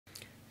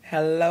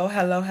Hello,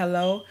 hello,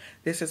 hello.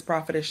 This is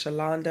Prophetess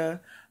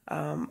Shalonda.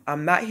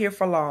 I'm not here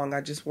for long.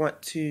 I just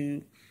want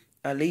to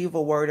leave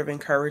a word of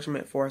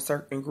encouragement for a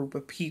certain group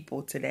of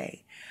people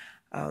today.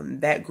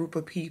 That group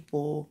of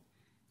people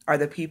are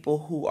the people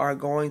who are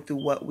going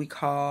through what we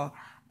call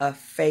a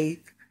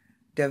faith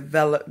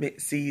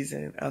development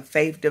season, a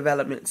faith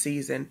development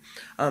season.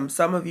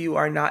 Some of you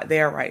are not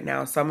there right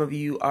now. Some of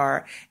you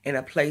are in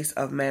a place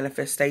of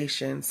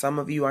manifestation. Some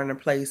of you are in a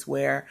place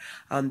where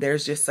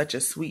there's just such a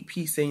sweet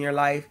peace in your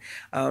life.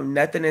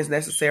 Nothing is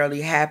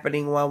necessarily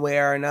happening one way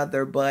or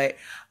another, but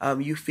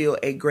you feel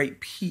a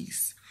great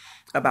peace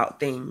about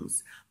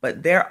things.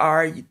 But there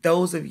are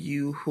those of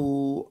you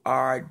who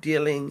are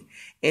dealing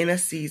in a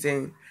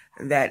season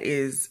that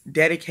is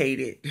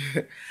dedicated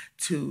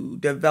to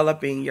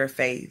developing your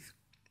faith.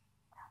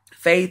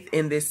 Faith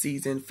in this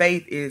season,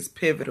 faith is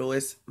pivotal,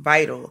 it's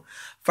vital.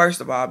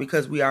 First of all,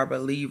 because we are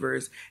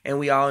believers and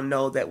we all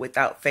know that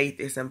without faith,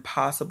 it's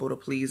impossible to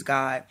please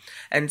God.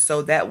 And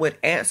so that would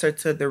answer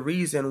to the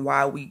reason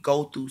why we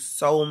go through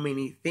so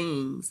many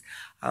things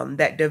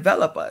that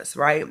develop us,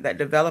 right? That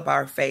develop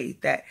our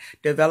faith, that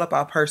develop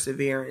our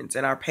perseverance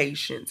and our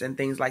patience and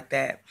things like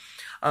that.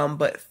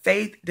 But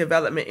faith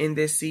development in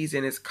this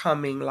season is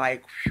coming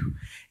like,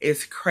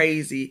 it's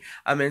crazy.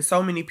 And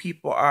so many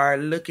people are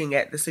looking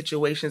at the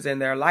situations in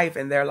their life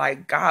and they're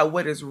like, God,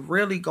 what is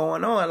really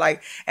going on?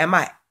 Like, am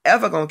I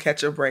ever going to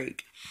catch a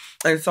break?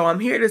 And so I'm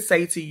here to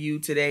say to you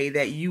today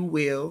that you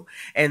will,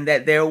 and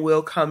that there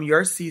will come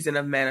your season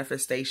of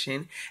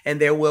manifestation and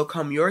there will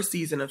come your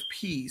season of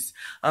peace.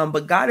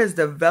 But God is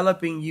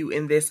developing you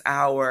in this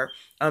hour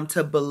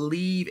to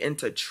believe and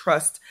to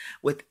trust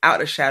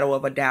without a shadow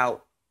of a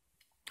doubt.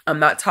 I'm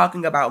not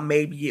talking about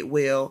maybe it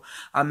will.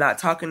 I'm not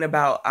talking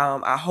about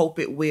I hope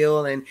it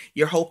will, and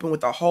you're hoping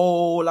with a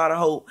whole lot of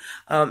hope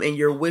and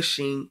you're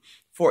wishing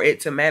for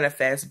it to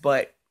manifest,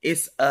 but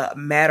it's a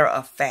matter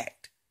of fact.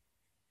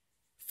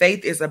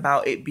 Faith is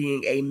about it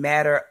being a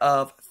matter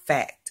of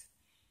fact.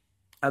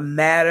 A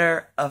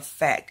matter of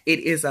fact. It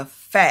is a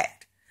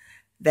fact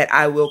that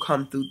I will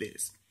come through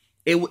this.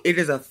 It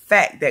is a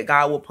fact that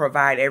God will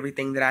provide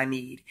everything that I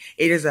need.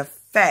 It is a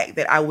fact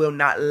that I will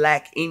not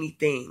lack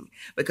anything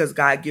because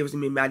God gives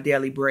me my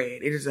daily bread.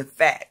 It is a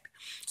fact.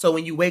 So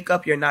when you wake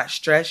up, you're not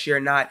stressed.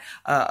 You're not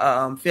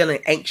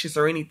feeling anxious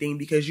or anything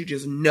because you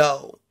just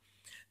know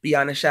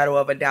beyond a shadow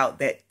of a doubt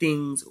that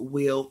things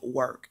will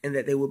work and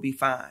that they will be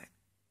fine.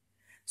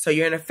 So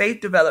you're in a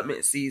faith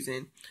development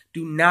season.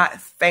 Do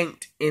not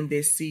faint in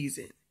this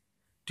season.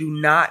 Do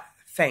not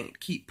faint.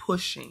 Keep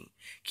pushing.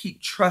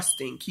 Keep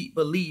trusting. Keep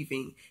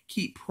believing.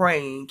 Keep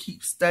praying.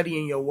 Keep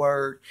studying your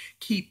word.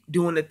 Keep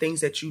doing the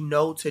things that you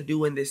know to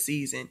do in this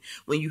season.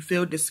 When you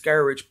feel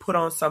discouraged, put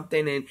on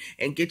something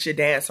and get your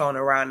dance on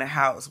around the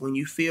house. When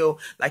you feel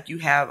like you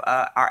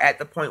are at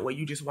the point where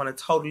you just want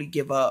to totally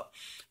give up,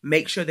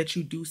 make sure that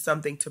you do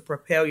something to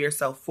propel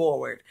yourself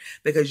forward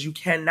because you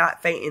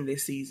cannot faint in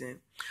this season.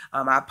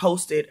 I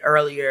posted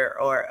earlier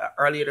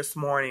this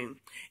morning,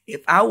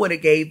 if I would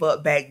have gave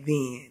up back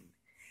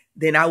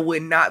then I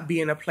would not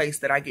be in a place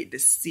that I get to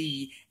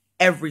see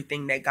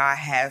everything that God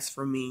has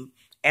for me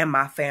and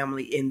my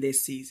family in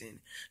this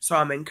season. So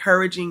I'm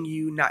encouraging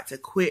you not to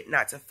quit,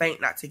 not to faint,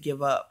 not to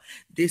give up.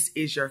 This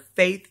is your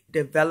faith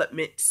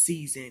development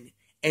season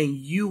and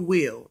you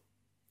will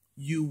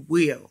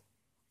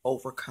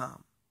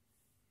overcome.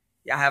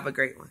 Y'all have a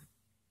great one.